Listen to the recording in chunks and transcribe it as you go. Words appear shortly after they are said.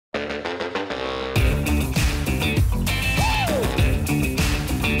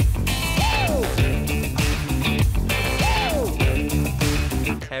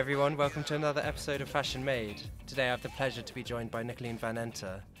everyone, welcome to another episode of Fashion Made. Today I have the pleasure to be joined by Nicoline van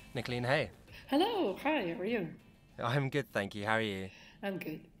Enter. Nicoline, hey. Hello, hi, how are you? I'm good, thank you. How are you? I'm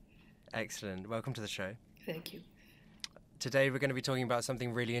good. Excellent. Welcome to the show. Thank you. Today we're going to be talking about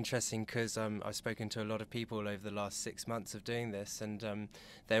something really interesting because I've spoken to a lot of people over the last 6 months of doing this, and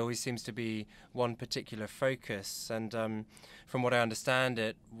there always seems to be one particular focus. And from what I understand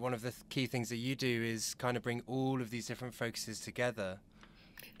it, one of the key things that you do is kind of bring all of these different focuses together.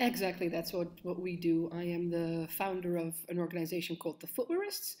 Exactly, that's what we do. I am the founder of an organization called the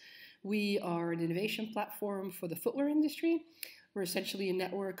Footwearists. We are an innovation platform for the footwear industry. We're essentially a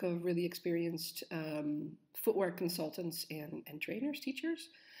network of really experienced footwear consultants and trainers, teachers.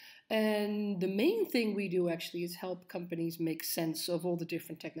 And the main thing we do actually is help companies make sense of all the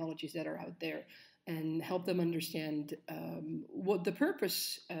different technologies that are out there and help them understand what the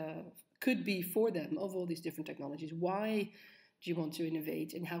purpose could be for them of all these different technologies. Why do you want to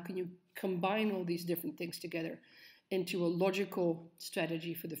innovate, and how can you combine all these different things together into a logical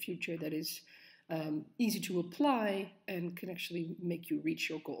strategy for the future that is easy to apply and can actually make you reach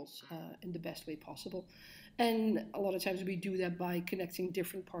your goals in the best way possible. And a lot of times we do that by connecting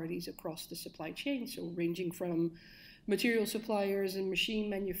different parties across the supply chain, so ranging from material suppliers and machine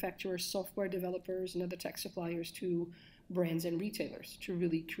manufacturers, software developers, and other tech suppliers to brands and retailers to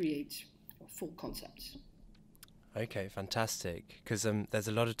really create full concepts. Okay, fantastic. Because there's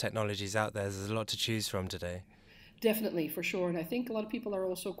a lot of technologies out there. There's a lot to choose from today. Definitely, for sure. And I think a lot of people are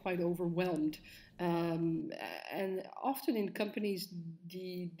also quite overwhelmed. And often in companies,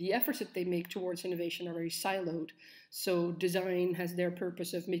 the efforts that they make towards innovation are very siloed. So design has their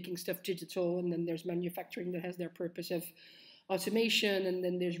purpose of making stuff digital, and then there's manufacturing that has their purpose of automation, and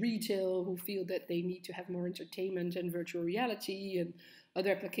then there's retail who feel that they need to have more entertainment and virtual reality and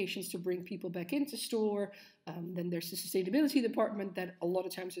other applications to bring people back into store. Then there's the sustainability department that a lot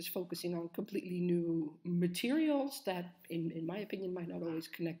of times is focusing on completely new materials that, in my opinion, might not always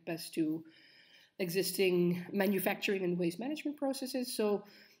connect best to existing manufacturing and waste management processes. So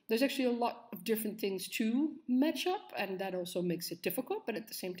there's actually a lot of different things to match up, and that also makes it difficult, but at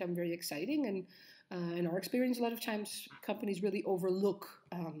the same time very exciting. And in our experience, a lot of times companies really overlook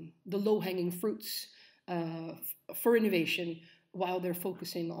the low-hanging fruits for innovation while they're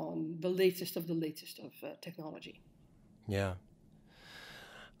focusing on the latest of technology. Yeah.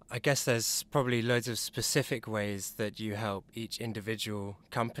 I guess there's probably loads of specific ways that you help each individual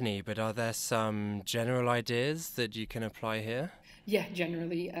company, but are there some general ideas that you can apply here? Yeah,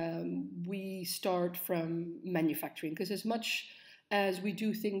 generally, we start from manufacturing, because as much as we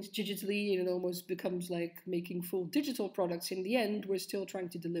do things digitally and it almost becomes like making full digital products, in the end, we're still trying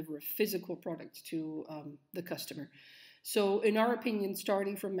to deliver a physical product to the customer. So in our opinion,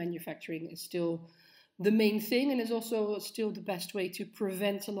 starting from manufacturing is still the main thing, and is also still the best way to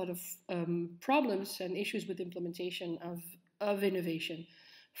prevent a lot of problems and issues with implementation of innovation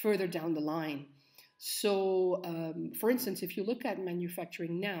further down the line. So, for instance, if you look at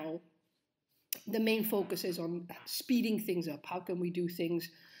manufacturing now, the main focus is on speeding things up. How can we do things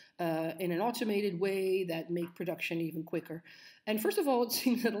in an automated way that make production even quicker? And first of all, it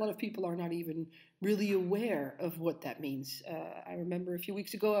seems that a lot of people are not even really aware of what that means. I remember a few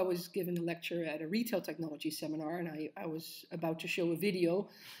weeks ago, I was giving a lecture at a retail technology seminar, and I was about to show a video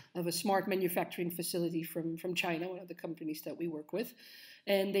of a smart manufacturing facility from China, one of the companies that we work with.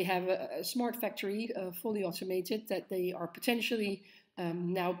 And they have a smart factory, fully automated, that they are potentially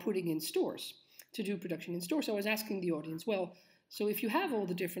now putting in stores to do production in stores. So I was asking the audience, well, so if you have all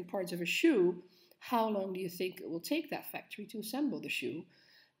the different parts of a shoe, how long do you think it will take that factory to assemble the shoe?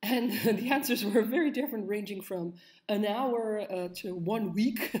 And the answers were very different, ranging from an hour to 1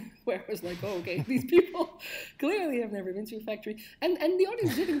 week, where I was like, oh, okay, these people clearly have never been to a factory. And the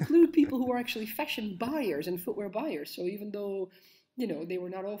audience did include people who are actually fashion buyers and footwear buyers. So even though, you know, they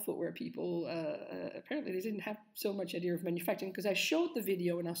were not all footwear people, apparently they didn't have so much idea of manufacturing, because I showed the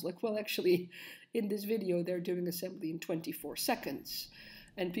video and I was like, well, actually, in this video, they're doing assembly in 24 seconds.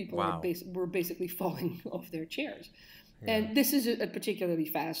 And people were basically falling off their chairs. Yeah. And this is a particularly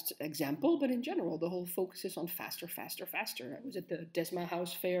fast example, but in general, the whole focus is on faster, faster, faster. I was at the DESMA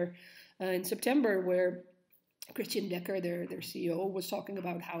House Fair in September, where Christian Decker, their CEO, was talking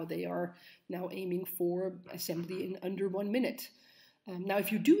about how they are now aiming for assembly in under 1 minute. Now,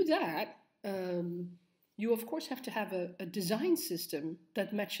 if you do that, you of course have to have a design system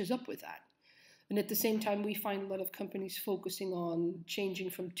that matches up with that. And at the same time, we find a lot of companies focusing on changing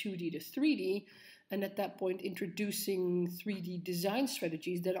from 2D to 3D, and at that point introducing 3D design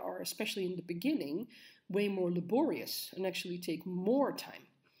strategies that are, especially in the beginning, way more laborious and actually take more time.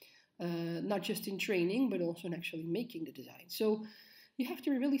 Not just in training, but also in actually making the design. So you have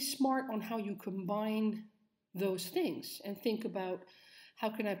to be really smart on how you combine those things and think about how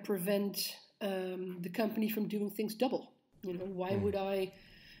can I prevent the company from doing things double. Why would I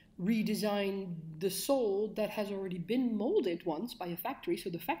redesign the sole that has already been molded once by a factory? So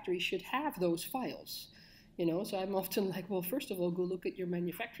the factory should have those files. So I'm often like, well, first of all, go look at your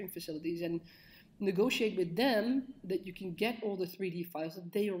manufacturing facilities and negotiate with them that you can get all the 3D files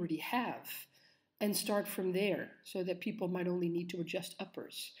that they already have and start from there, so that people might only need to adjust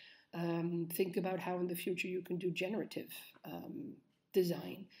uppers. Think about how in the future you can do generative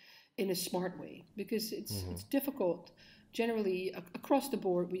design in a smart way, because it's difficult. Generally, across the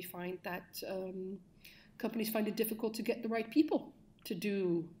board, we find that companies find it difficult to get the right people to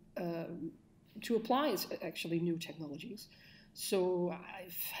do to apply actually new technologies. So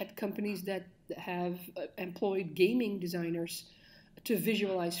I've had companies that have employed gaming designers to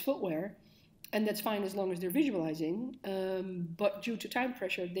visualize footwear, and that's fine as long as they're visualizing. But due to time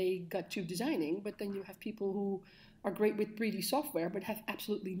pressure, they got to designing. But then you have people who are great with 3D software, but have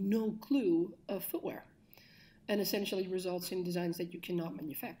absolutely no clue of footwear, and essentially results in designs that you cannot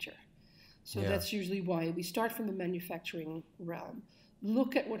manufacture. So that's usually why we start from the manufacturing realm.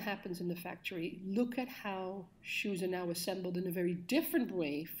 Look at what happens in the factory. Look at how shoes are now assembled in a very different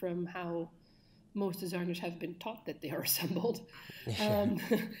way from how most designers have been taught that they are assembled, and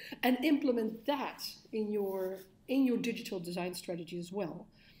implement that in your digital design strategy as well,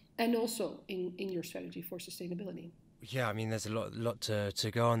 and also in your strategy for sustainability. Yeah, I mean, there's a lot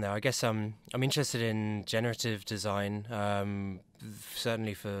to go on there. I guess I'm interested in generative design.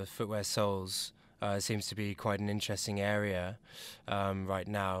 Certainly for footwear soles, it seems to be quite an interesting area right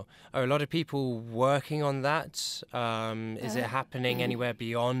now. Are a lot of people working on that? Is it happening anywhere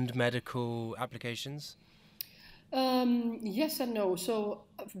beyond medical applications? Yes and no. So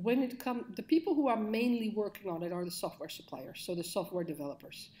when it comes, the people who are mainly working on it are the software suppliers, so the software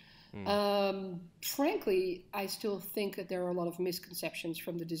developers. Frankly, I still think that there are a lot of misconceptions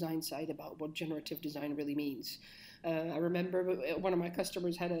from the design side about what generative design really means. I remember one of my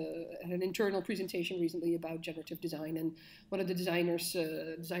customers had an internal presentation recently about generative design, and one of the design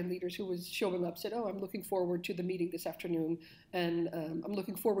leaders who was showing up said, "Oh, I'm looking forward to the meeting this afternoon, and I'm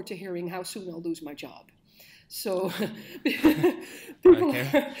looking forward to hearing how soon I'll lose my job." So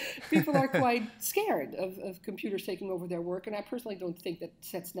people are quite scared of computers taking over their work, and I personally don't think that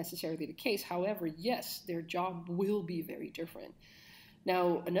that's necessarily the case. However, yes, their job will be very different.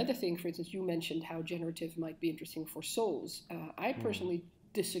 Now, another thing, for instance, you mentioned how generative might be interesting for soles. I personally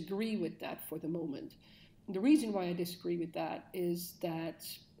disagree with that for the moment. The reason why I disagree with that is that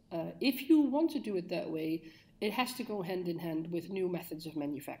if you want to do it that way, it has to go hand in hand with new methods of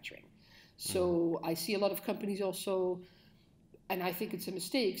manufacturing. So I see a lot of companies also, and I think it's a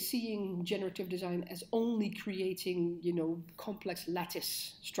mistake, seeing generative design as only creating, complex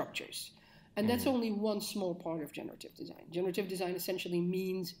lattice structures. And that's only one small part of generative design. Generative design essentially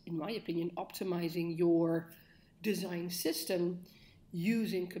means, in my opinion, optimizing your design system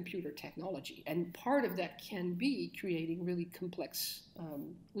using computer technology. And part of that can be creating really complex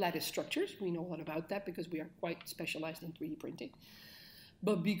lattice structures. We know a lot about that because we are quite specialized in 3D printing.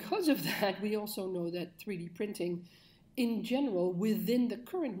 But because of that, we also know that 3D printing, in general, within the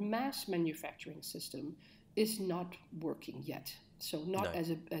current mass manufacturing system, is not working yet. So not as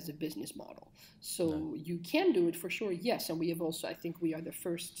a business model. So you can do it for sure, yes. And we have also, I think we are the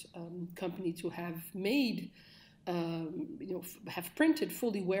first company to have made, have printed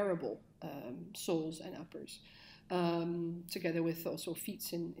fully wearable soles and uppers, together with also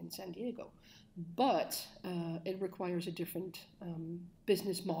Feats in San Diego. But it requires a different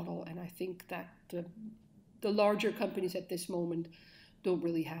business model. And I think that the larger companies at this moment don't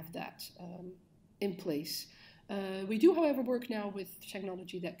really have that in place. We do, however, work now with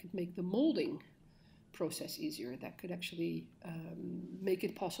technology that could make the molding process easier, that could actually make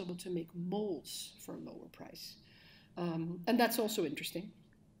it possible to make molds for a lower price. And that's also interesting.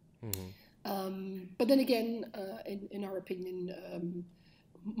 But then again, in our opinion,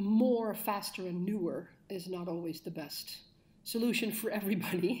 more, faster, and newer is not always the best solution for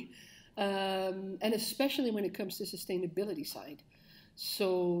everybody, and especially when it comes to sustainability side.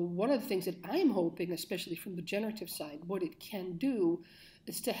 So one of the things that I'm hoping, especially from the generative side, what it can do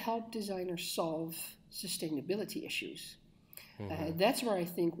is to help designers solve sustainability issues. That's where I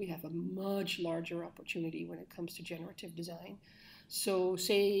think we have a much larger opportunity when it comes to generative design. So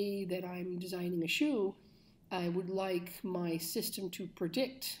say that I'm designing a shoe, I would like my system to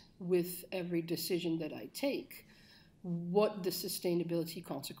predict with every decision that I take what the sustainability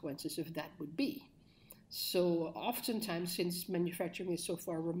consequences of that would be. So oftentimes, since manufacturing is so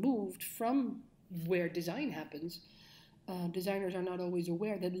far removed from where design happens, designers are not always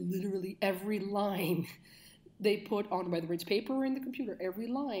aware that literally every line they put on, whether it's paper or in the computer, every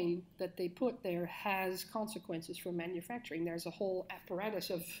line that they put there has consequences for manufacturing. There's a whole apparatus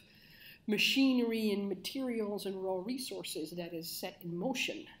of machinery and materials and raw resources that is set in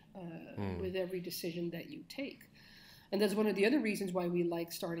motion with every decision that you take. And that's one of the other reasons why we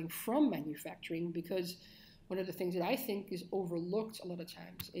like starting from manufacturing, because one of the things that I think is overlooked a lot of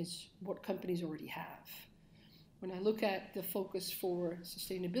times is what companies already have. When I look at the focus for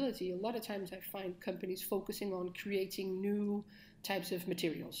sustainability, a lot of times I find companies focusing on creating new types of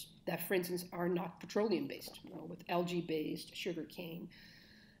materials that, for instance, are not petroleum-based, with algae-based, sugarcane.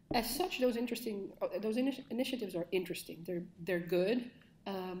 As such, those initiatives are interesting. They're good.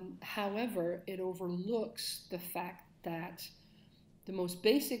 However, it overlooks the fact that the most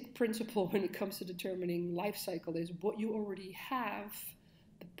basic principle when it comes to determining life cycle is what you already have,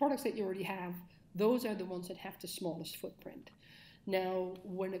 the products that you already have, those are the ones that have the smallest footprint. Now,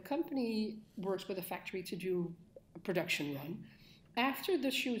 when a company works with a factory to do a production run, after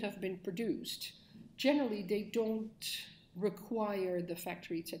the shoes have been produced, generally they don't require the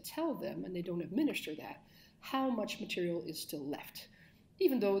factory to tell them, and they don't administer that, how much material is still left.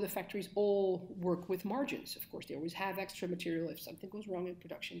 Even though the factories all work with margins. Of course, they always have extra material if something goes wrong in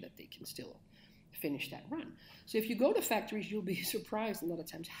production that they can still finish that run. So if you go to factories, you'll be surprised a lot of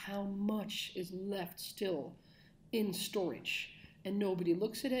times how much is left still in storage. And nobody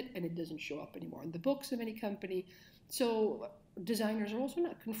looks at it, and it doesn't show up anymore in the books of any company. So designers are also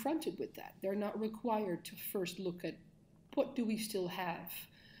not confronted with that. They're not required to first look at what do we still have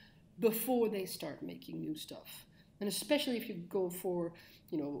before they start making new stuff. And especially if you go for,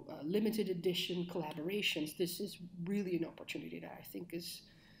 limited edition collaborations, this is really an opportunity that I think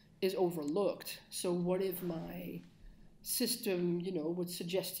is overlooked. So what if my system, would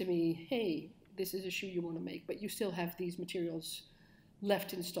suggest to me, hey, this is a shoe you want to make, but you still have these materials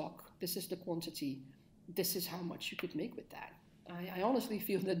left in stock. This is the quantity. This is how much you could make with that. I honestly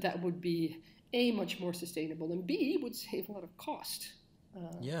feel that would be A, much more sustainable, and B, would save a lot of cost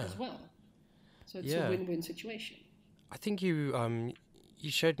as well. So it's a win-win situation. I think you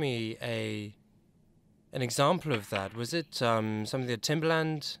showed me an example of that. Was it something that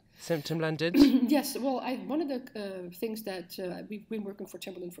Timberland did? Yes. Well, one of the things that we've been working for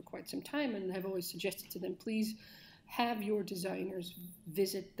Timberland for quite some time, and have always suggested to them, please have your designers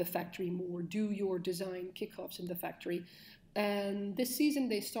visit the factory more, do your design kickoffs in the factory. And this season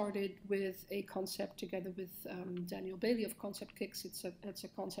they started with a concept together with Daniel Bailey of Concept Kicks. It's a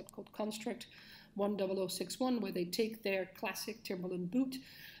concept called Construct 10061, where they take their classic Timberland boot.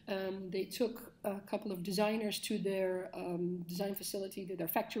 They took a couple of designers to their design facility, to their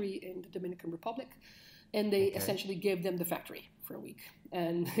factory in the Dominican Republic, and they essentially gave them the factory for a week.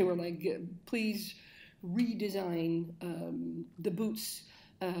 And they were like, please redesign the boots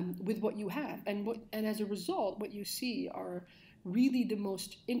with what you have. And as a result, what you see are really the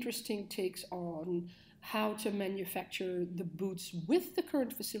most interesting takes on how to manufacture the boots with the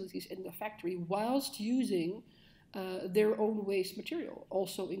current facilities in the factory whilst using their own waste material,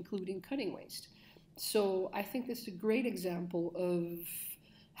 also including cutting waste. So I think this is a great example of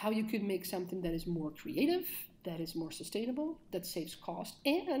how you could make something that is more creative, that is more sustainable, that saves cost,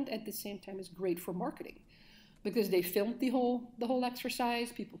 and at the same time is great for marketing. Because they filmed the whole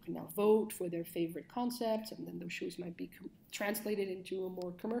exercise, people can now vote for their favorite concepts, and then those shoes might be translated into a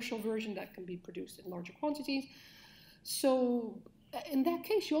more commercial version that can be produced in larger quantities. So in that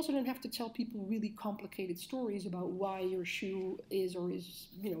case, you also don't have to tell people really complicated stories about why your shoe is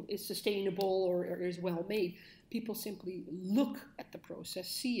sustainable or is well made. People simply look at the process,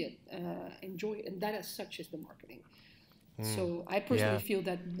 see it, enjoy it, and that as such is the marketing. So I personally feel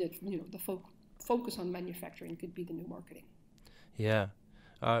that the focus on manufacturing could be the new marketing. Yeah.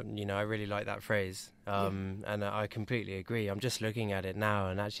 I really like that phrase, and I completely agree. I'm just looking at it now,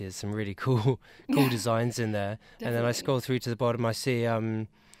 and actually there's some really cool designs in there. Definitely. And then I scroll through to the bottom, I see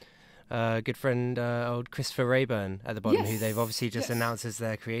good friend, old Christopher Rayburn at the bottom, who they've obviously just announced as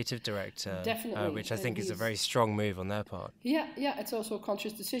their creative director, which I think is a very strong move on their part. Yeah, it's also a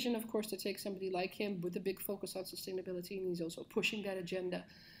conscious decision, of course, to take somebody like him with a big focus on sustainability, and he's also pushing that agenda.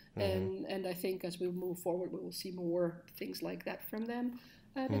 Mm-hmm. And I think as we move forward, we will see more things like that from them.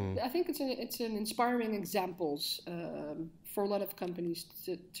 I think it's an inspiring examples for a lot of companies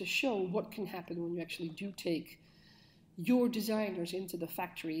to show what can happen when you actually do take your designers into the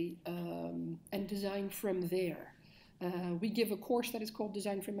factory and design from there. We give a course that is called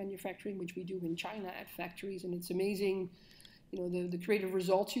Design for Manufacturing, which we do in China at factories, and it's amazing, the creative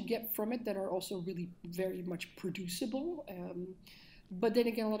results you get from it that are also really very much producible. But then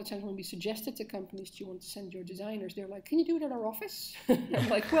again, a lot of times when we suggest it to companies, do you want to send your designers? They're like, can you do it at our office? I'm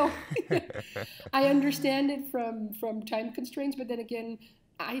like, well, I understand it from time constraints, but then again,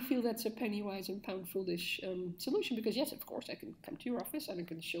 I feel that's a penny wise and pound foolish solution, because yes, of course, I can come to your office and I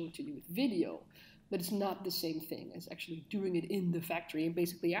can show it to you with video, but it's not the same thing as actually doing it in the factory. And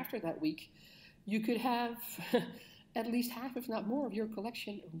basically after that week, you could have at least half, if not more, of your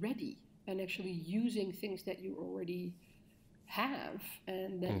collection ready and actually using things that you already have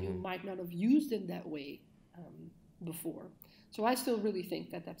and that you might not have used in that way before. So I still really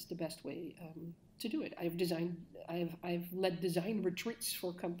think that that's the best way to do it. I've led design retreats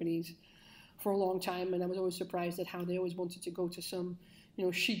for companies for a long time, and I was always surprised at how they always wanted to go to some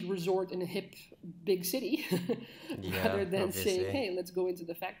chic resort in a hip big city rather than saying, hey, let's go into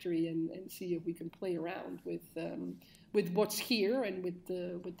the factory and see if we can play around with what's here and with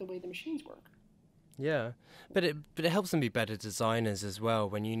the way the machines work. Yeah, but it helps them be better designers as well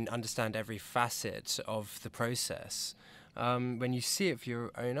when you understand every facet of the process. When you see it with your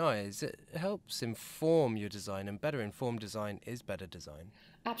own eyes, it helps inform your design, and better informed design is better design.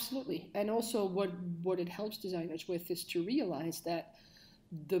 Absolutely. And also what it helps designers with is to realize that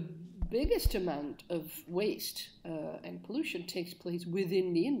the biggest amount of waste and pollution takes place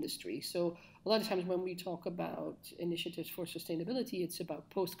within the industry. So a lot of times when we talk about initiatives for sustainability, it's about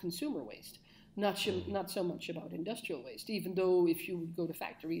post-consumer waste. Not so much about industrial waste, even though if you would go to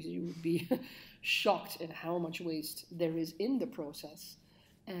factories, you would be shocked at how much waste there is in the process.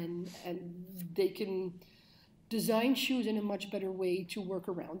 And they can design shoes in a much better way to work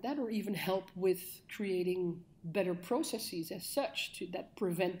around that, or even help with creating better processes as such that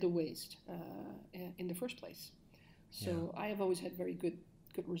prevent the waste in the first place. So I have always had very good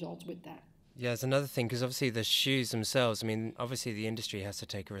results with that. Yeah, it's another thing, because obviously the shoes themselves, I mean, obviously the industry has to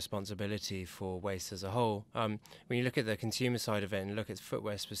take a responsibility for waste as a whole. When you look at the consumer side of it and look at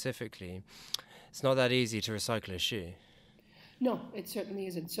footwear specifically, it's not that easy to recycle a shoe. No, it certainly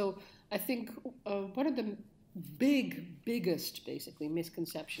isn't. So I think one of the biggest basically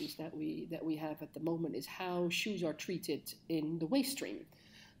misconceptions that we have at the moment is how shoes are treated in the waste stream.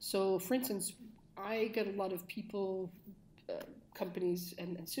 So for instance, I get a lot of people, companies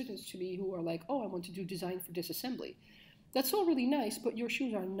and students to me who are like, oh, I want to do design for disassembly. That's all really nice, but your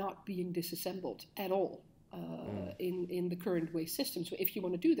shoes are not being disassembled at all in the current waste system. So if you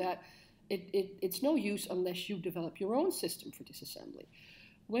want to do that, it's no use unless you develop your own system for disassembly.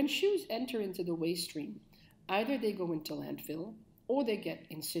 When shoes enter into the waste stream, either they go into landfill or they get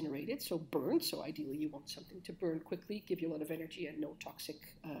incinerated, so burned. So ideally you want something to burn quickly, give you a lot of energy and no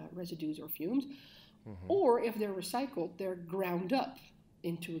toxic residues or fumes. Or if they're recycled, they're ground up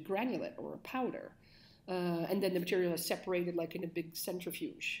into a granulate or a powder. And then the material is separated like in a big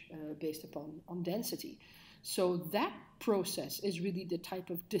centrifuge based on density. So that process is really the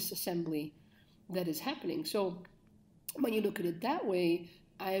type of disassembly that is happening. So when you look at it that way,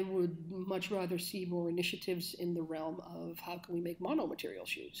 I would much rather see more initiatives in the realm of how can we make monomaterial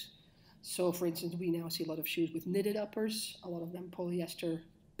shoes. So for instance, we now see a lot of shoes with knitted uppers, a lot of them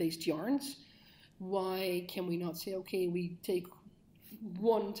polyester-based yarns. Why can we not say, okay, we take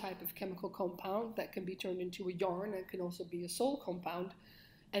one type of chemical compound that can be turned into a yarn and can also be a sole compound,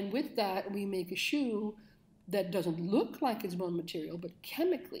 and with that we make a shoe that doesn't look like it's one material, but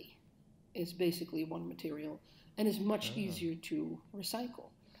chemically is basically one material and is much easier to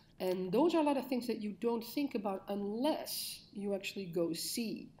recycle. And those are a lot of things that you don't think about unless you actually go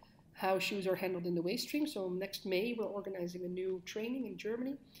see how shoes are handled in the waste stream. So next May, we're organizing a new training in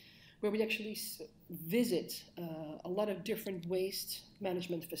Germany where we actually visit a lot of different waste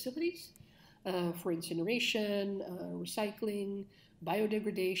management facilities for incineration, recycling,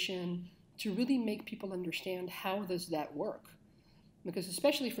 biodegradation, to really make people understand how does that work. Because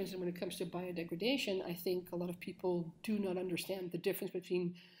especially, for instance, when it comes to biodegradation, I think a lot of people do not understand the difference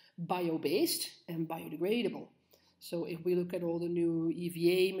between bio-based and biodegradable. So if we look at all the new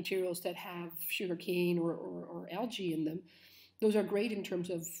EVA materials that have sugarcane or algae in them, those are great in terms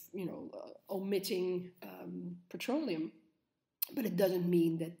of, omitting petroleum, but it doesn't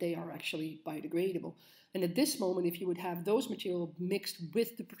mean that they are actually biodegradable. And at this moment, if you would have those materials mixed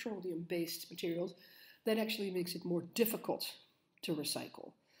with the petroleum-based materials, that actually makes it more difficult to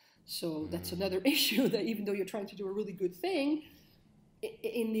recycle. So that's another issue, that even though you're trying to do a really good thing,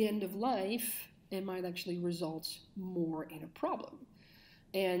 in the end of life, it might actually result more in a problem.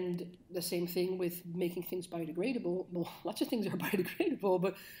 And the same thing with making things biodegradable. Well, lots of things are biodegradable,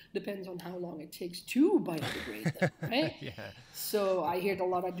 but depends on how long it takes to biodegrade them, right? Yeah. So I hear it a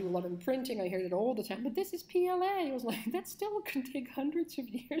lot. I do a lot of printing. I hear it all the time. But this is PLA. I was like, that still can take hundreds of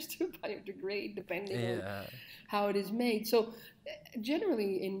years to biodegrade, depending on how it is made. So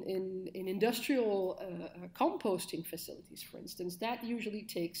generally, in industrial composting facilities, for instance, that usually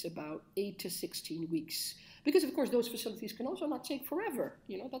takes about 8 to 16 weeks. Because, of course, those facilities can also not take forever.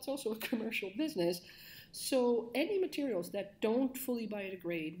 That's also a commercial business. So any materials that don't fully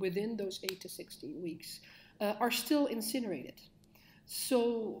biodegrade within those 8 to 16 weeks are still incinerated.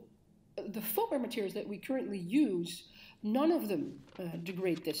 So the footwear materials that we currently use, none of them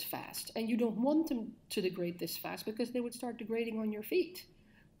degrade this fast. And you don't want them to degrade this fast because they would start degrading on your feet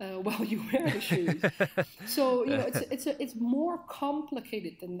while you wear the shoes. So, it's more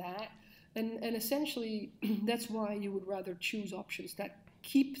complicated than that. And essentially, that's why you would rather choose options that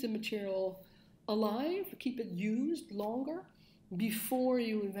keep the material alive, keep it used longer, before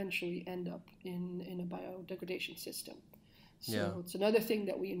you eventually end up in a biodegradation system. So it's another thing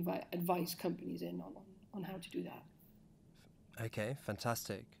that we advise companies on how to do that. Okay,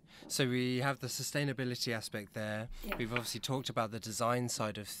 fantastic. So we have the sustainability aspect there. Yeah. We've obviously talked about the design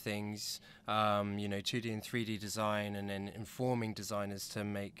side of things, 2D and 3D design, and then informing designers to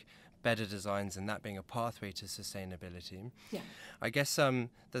make better designs, and that being a pathway to sustainability. Yeah. I guess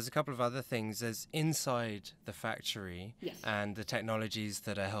there's a couple of other things. There's inside the factory and the technologies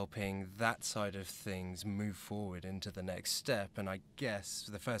that are helping that side of things move forward into the next step. And I guess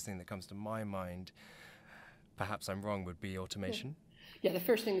the first thing that comes to my mind, perhaps I'm wrong, would be automation. Yeah, the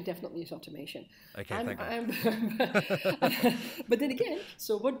first thing definitely is automation. Okay, thank you. But then again,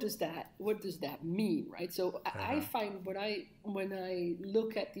 so what does that mean, right? So I find when I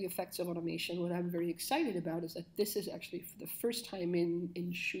look at the effects of automation, what I'm very excited about is that this is actually for the first time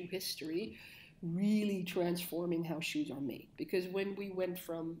in shoe history really transforming how shoes are made. Because when we went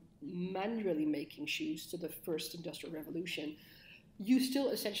from manually making shoes to the first industrial revolution, you still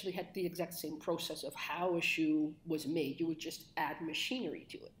essentially had the exact same process of how a shoe was made. You would just add machinery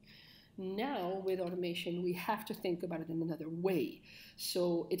to it. Now, with automation, we have to think about it in another way.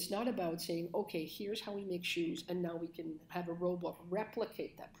 So it's not about saying, okay, here's how we make shoes, and now we can have a robot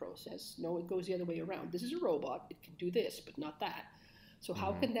replicate that process. No, it goes the other way around. This is a robot. It can do this, but not that. So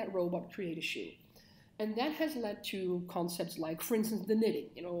how can that robot create a shoe? And that has led to concepts like, for instance, the knitting.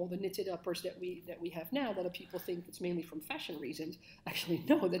 All the knitted uppers that we have now, that people think it's mainly from fashion reasons. Actually,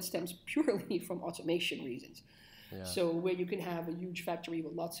 no, that stems purely from automation reasons. Yeah. So where you can have a huge factory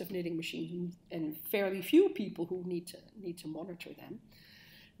with lots of knitting machines and fairly few people who need to monitor them.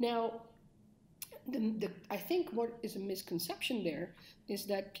 Now, I think what is a misconception there is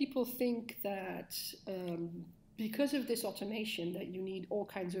that people think that because of this automation, that you need all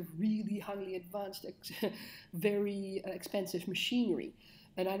kinds of really highly advanced, very expensive machinery.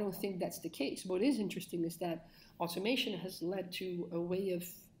 And I don't think that's the case. What is interesting is that automation has led to a way of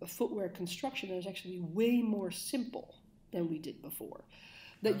footwear construction that is actually way more simple than we did before.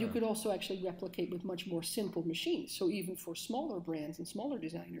 That you could also actually replicate with much more simple machines. So even for smaller brands and smaller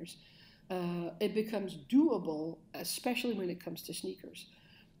designers, it becomes doable, especially when it comes to sneakers,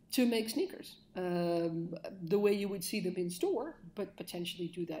 to make sneakers the way you would see them in store, but potentially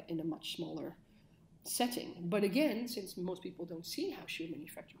do that in a much smaller setting. But again, since most people don't see how shoe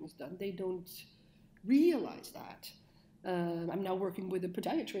manufacturing is done, they don't realize that. I'm now working with a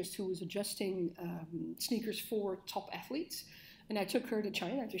podiatrist who is adjusting sneakers for top athletes. And I took her to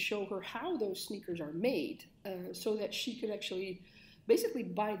China to show her how those sneakers are made so that she could actually basically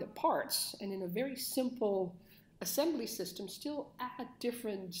buy the parts and in a very simple assembly system still add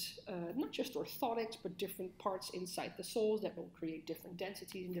different, not just orthotics, but different parts inside the soles that will create different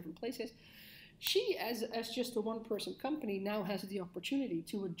densities in different places. She, as just a one-person company, now has the opportunity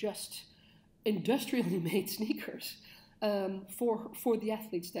to adjust industrially made sneakers for the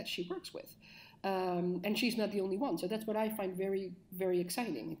athletes that she works with. And she's not the only one. So that's what I find very, very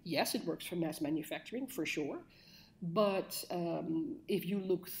exciting. Yes, it works for mass manufacturing, for sure. But if you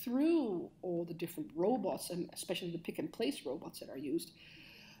look through all the different robots, and especially the pick-and-place robots that are used,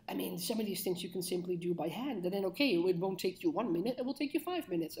 I mean, some of these things you can simply do by hand. And then, okay, it won't take you 1 minute. It will take you 5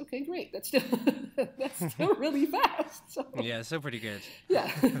 minutes. Okay, great. That's still really fast. So, yeah, still pretty good. Yeah,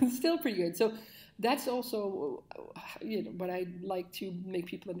 still pretty good. So that's also what I like to make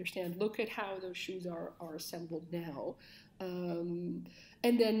people understand. Look at how those shoes are assembled now.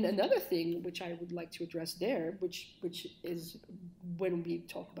 And then another thing which I would like to address there, which is when we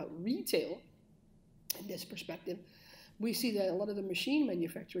talk about retail in this perspective, we see that a lot of the machine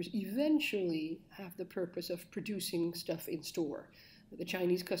manufacturers eventually have the purpose of producing stuff in store. the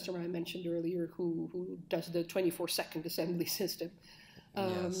Chinese customer I mentioned earlier, who does the 24-second assembly system.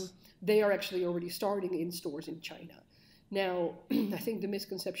 Yes. They are actually already starting in stores in China. Now, I think the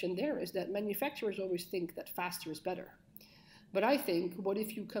misconception there is that manufacturers always think that faster is better. But I think, what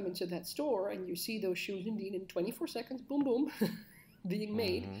if you come into that store and you see those shoes indeed in 24 seconds, boom, boom, being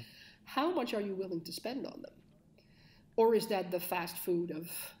made, how much are you willing to spend on them? Or is that the fast food of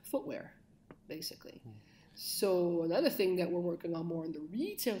footwear, basically? So another thing that we're working on more on the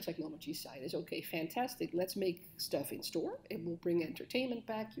retail technology side is, okay, fantastic, let's make stuff in store. It will bring entertainment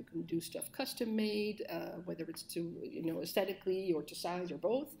back. You can do stuff custom made, whether it's to, aesthetically or to size or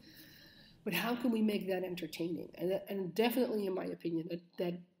both. But how can we make that entertaining? And definitely, in my opinion,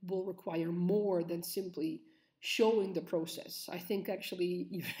 that will require more than simply showing the process. I think actually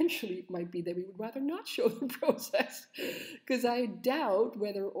eventually it might be that we would rather not show the process, because I doubt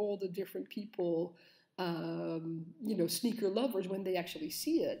whether all the different people, sneaker lovers, when they actually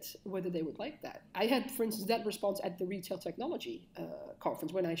see it, whether they would like that. I had, for instance, that response at the Retail Technology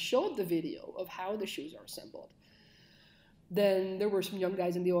conference when I showed the video of how the shoes are assembled. Then there were some young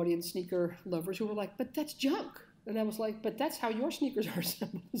guys in the audience, sneaker lovers, who were like, but that's junk. And I was like, but that's how your sneakers are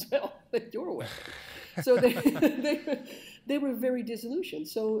assembled as well, that you're wearing. So they were very disillusioned.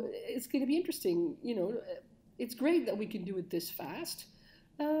 So it's going to be interesting. It's great that we can do it this fast.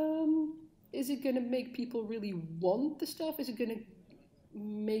 Is it going to make people really want the stuff? Is it going to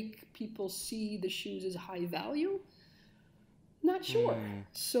make people see the shoes as high value? Not sure.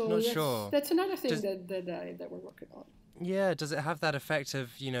 That's another thing that we're working on. Yeah, does it have that effect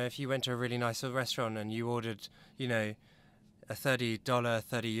of, if you went to a really nice restaurant and you ordered, a $30, €30,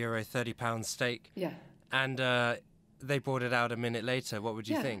 £30 steak, and they brought it out a minute later, what would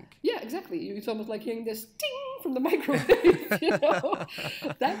you think? Yeah, exactly. It's almost like hearing this ding from the microwave,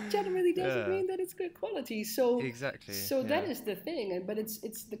 That generally doesn't mean that it's good quality. So exactly. So that is the thing. But it's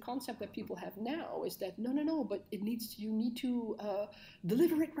the concept that people have now is that no, but you need to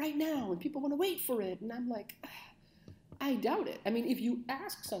deliver it right now, and people want to wait for it. And I'm like, I doubt it. I mean, if you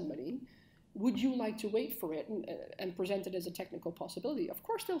ask somebody, would you like to wait for it and present it as a technical possibility? Of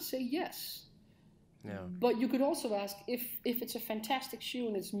course, they'll say yes. Yeah. But you could also ask, if it's a fantastic shoe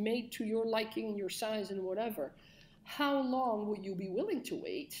and it's made to your liking and your size and whatever, how long would you be willing to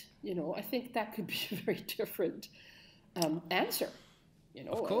wait? I think that could be a very different answer.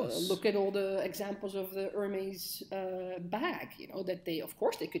 Of course. Look at all the examples of the Hermes bag. That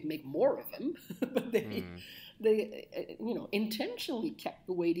they could make more of them, but they intentionally kept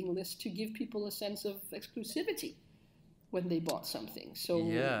the waiting list to give people a sense of exclusivity when they bought something. So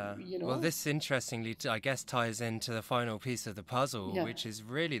well, this interestingly, I guess, ties into the final piece of the puzzle, which is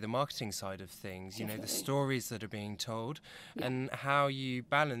really the marketing side of things. The stories that are being told, and how you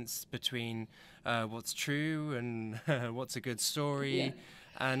balance between what's true and what's a good story,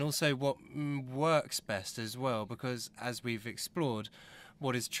 and also what works best as well. Because as we've explored,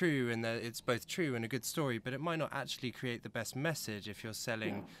 what is true, and that it's both true and a good story, but it might not actually create the best message if you're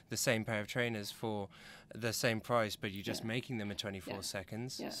selling the same pair of trainers for the same price, but you're just making them in 24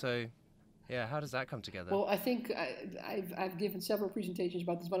 seconds. So, how does that come together? Well, I think I've given several presentations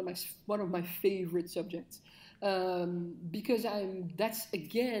about this. One of my favorite subjects, because that's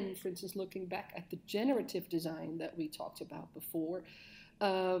again, for instance, looking back at the generative design that we talked about before.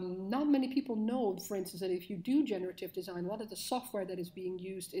 Not many people know, for instance, that if you do generative design, a lot of the software that is being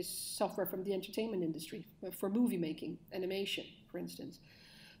used is software from the entertainment industry, for movie making, animation, for instance.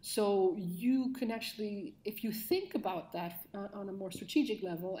 So you can actually, if you think about that on a more strategic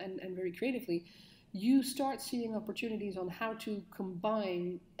level and very creatively, you start seeing opportunities on how to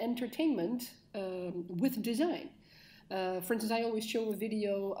combine entertainment with design. For instance, I always show a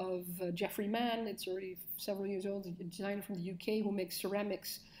video of Jeffrey Mann. It's already several years old, a designer from the UK who makes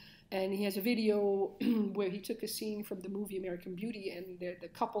ceramics. And he has a video where he took a scene from the movie American Beauty, and the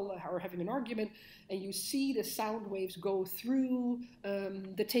couple are having an argument, and you see the sound waves go through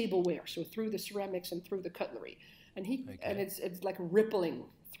the tableware, so through the ceramics and through the cutlery. And it's like rippling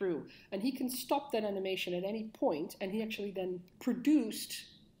through. And he can stop that animation at any point, and he actually then produced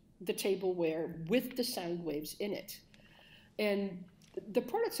the tableware with the sound waves in it. And the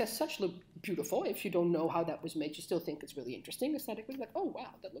products as such look beautiful. If you don't know how that was made, you still think it's really interesting aesthetically, like, oh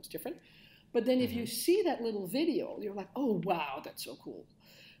wow, that looks different. But then if you see that little video, you're like, oh wow, that's so cool.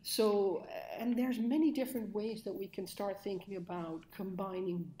 So, and there's many different ways that we can start thinking about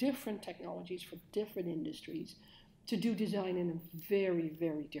combining different technologies for different industries to do design in a very,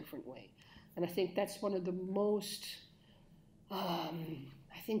 very different way. And I think that's one of the most,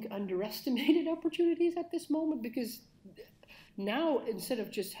 underestimated opportunities at this moment, because now, instead of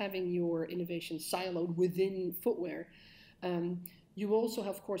just having your innovation siloed within footwear, you also,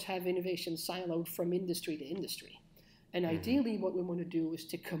 of course, have innovation siloed from industry to industry. And ideally, what we want to do is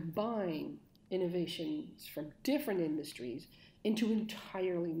to combine innovations from different industries into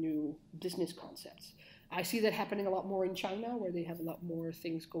entirely new business concepts. I see that happening a lot more in China, where they have a lot more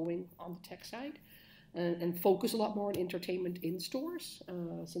things going on the tech side, and focus a lot more on entertainment in stores,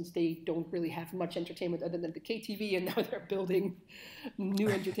 since they don't really have much entertainment other than the KTV, and now they're building new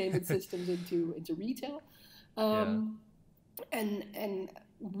entertainment systems into retail. And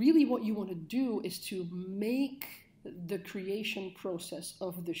really what you want to do is to make the creation process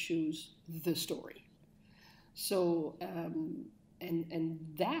of the shoes the story. So, and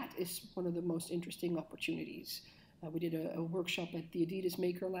that is one of the most interesting opportunities. We did a workshop at the Adidas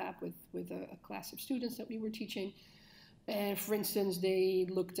Maker Lab with a class of students that we were teaching. And for instance, they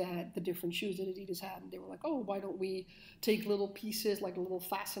looked at the different shoes that Adidas had, and they were like, oh, why don't we take little pieces, like little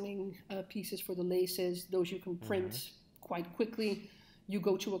fastening pieces for the laces, those you can print quite quickly. You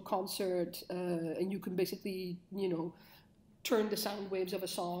go to a concert and you can basically, turn the sound waves of a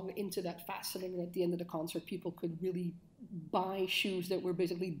song into that fastening. And at the end of the concert, people could really buy shoes that were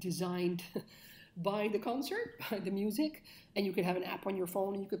basically designed by the concert, by the music. And you could have an app on your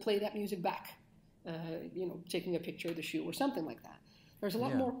phone and you could play that music back, taking a picture of the shoe or something like that. There's a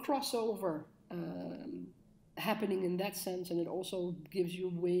lot more crossover happening in that sense. And it also gives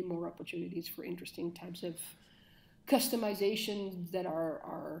you way more opportunities for interesting types of customizations that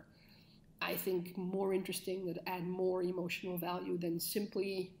are, I think, more interesting, that add more emotional value than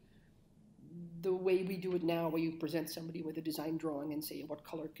simply the way we do it now, where you present somebody with a design drawing and say, what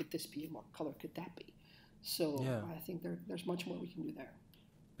color could this be and what color could that be? So I think there's much more we can do there.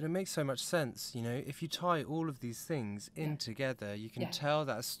 But it makes so much sense, if you tie all of these things in together, you can tell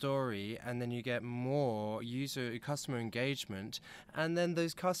that story, and then you get more customer engagement, and then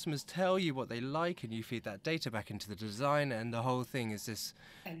those customers tell you what they like, and you feed that data back into the design, and the whole thing is this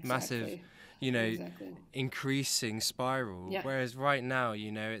massive, increasing spiral. Whereas right now,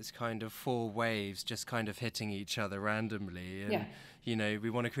 it's kind of four waves just kind of hitting each other randomly. And, we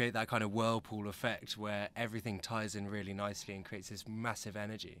want to create that kind of whirlpool effect where everything ties in really nicely and creates this massive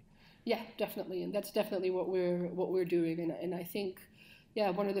energy. Yeah, definitely. And that's definitely what we're doing. And I think,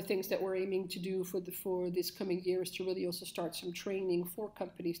 one of the things that we're aiming to do for this coming year is to really also start some training for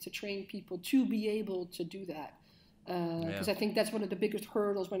companies, to train people to be able to do that. Because I think that's one of the biggest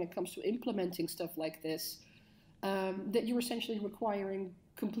hurdles when it comes to implementing stuff like this, that you're essentially requiring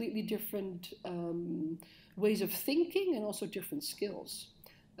completely different ways of thinking and also different skills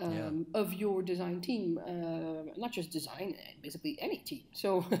of your design team, not just design, basically any team.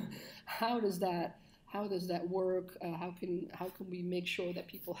 So how does that work? How can we make sure that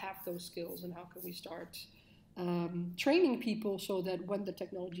people have those skills, and how can we start training people so that when the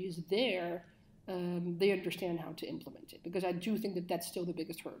technology is there, they understand how to implement it? Because I do think that that's still the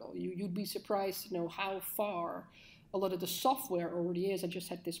biggest hurdle. You'd be surprised to know how far a lot of the software already is. I just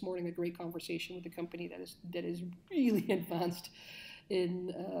had this morning a great conversation with a company that is really advanced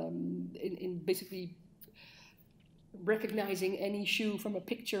in basically recognizing any shoe from a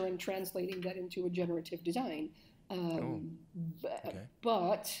picture and translating that into a generative design.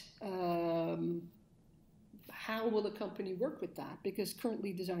 But how will a company work with that? Because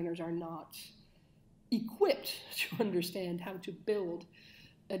currently designers are not equipped to understand how to build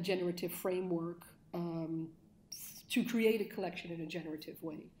a generative framework to create a collection in a generative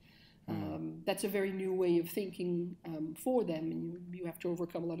way. That's a very new way of thinking for them, and you have to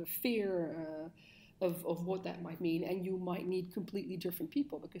overcome a lot of fear of what that might mean, and you might need completely different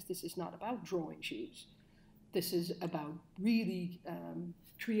people, because this is not about drawing shoes. This is about really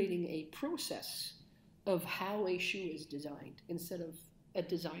creating a process of how a shoe is designed, instead of a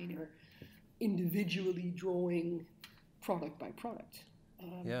designer individually drawing product by product.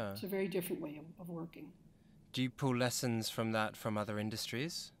 It's a very different way of working. Do you pull lessons from that from other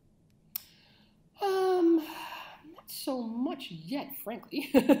industries? Not so much yet, frankly.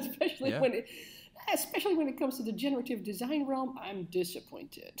 especially when it comes to the generative design realm. I'm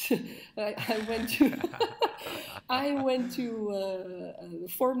disappointed. I went to the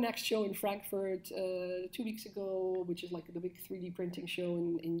Formnext show in Frankfurt 2 weeks ago, which is like the big 3D printing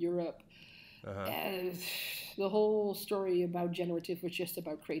show in Europe. And the whole story about generative was just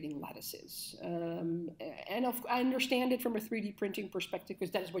about creating lattices. I understand it from a 3D printing perspective,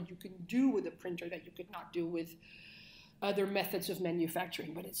 because that is what you can do with a printer that you could not do with other methods of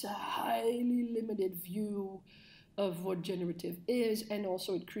manufacturing. But it's a highly limited view of what generative is, and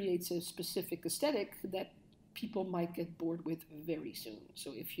also it creates a specific aesthetic that people might get bored with very soon.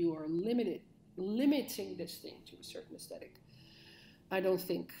 So if you are limiting this thing to a certain aesthetic, I don't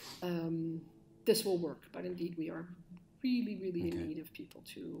think this will work. But indeed, we are really, really in need of people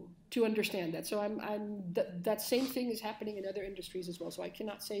to understand that. So that same thing is happening in other industries as well. So I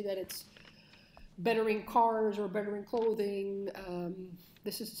cannot say that it's bettering cars or bettering clothing.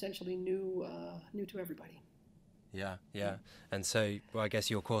 This is essentially new to everybody. Yeah, yeah. And so, well, I guess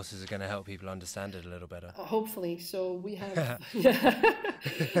your courses are going to help people understand it a little better. Hopefully. So we have,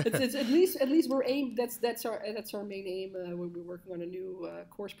 it's at least we're aimed. That's our main aim. We're working on a new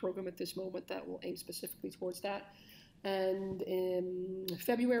course program at this moment that will aim specifically towards that. And in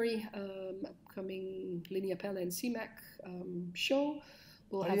February, upcoming Linea Pelle and CMAC show.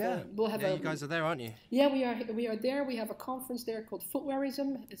 We'll have you guys are there, aren't you? Yeah, we are there. We have a conference there called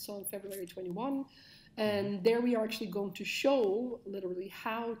Footwearism. It's on February 21. And there we are actually going to show literally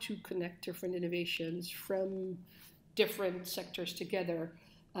how to connect different innovations from different sectors together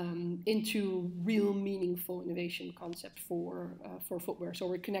into real meaningful innovation concept for footwear. So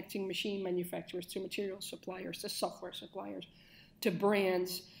we're connecting machine manufacturers to material suppliers, to software suppliers, to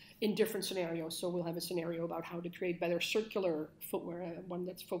brands in different scenarios. So we'll have a scenario about how to create better circular footwear, one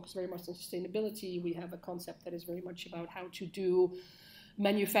that's focused very much on sustainability. We have a concept that is very much about how to do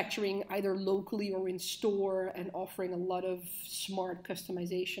manufacturing either locally or in store and offering a lot of smart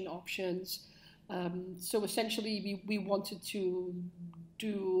customization options. So essentially we wanted to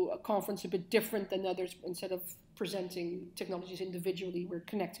do a conference a bit different than others. Instead of presenting technologies individually, we're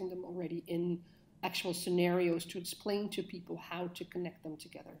connecting them already in actual scenarios to explain to people how to connect them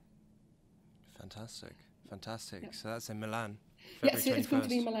together. Fantastic. Yeah. So that's in Milan, February 21st. It's going to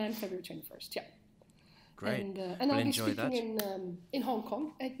be in Milan, February 21st, yeah. Great. And I'll be speaking in Hong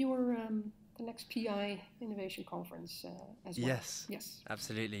Kong at your the next PI Innovation Conference as well. Yes,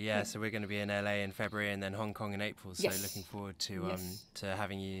 absolutely. Yeah. So we're going to be in LA in February and then Hong Kong in April. So looking forward to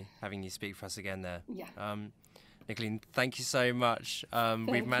having you speak for us again there. Yeah. Nicoline, thank you so much.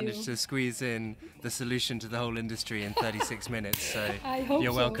 We've managed to squeeze in the solution to the whole industry in 36 minutes. So I hope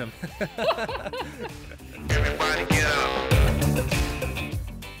you're so. welcome. Everybody get up.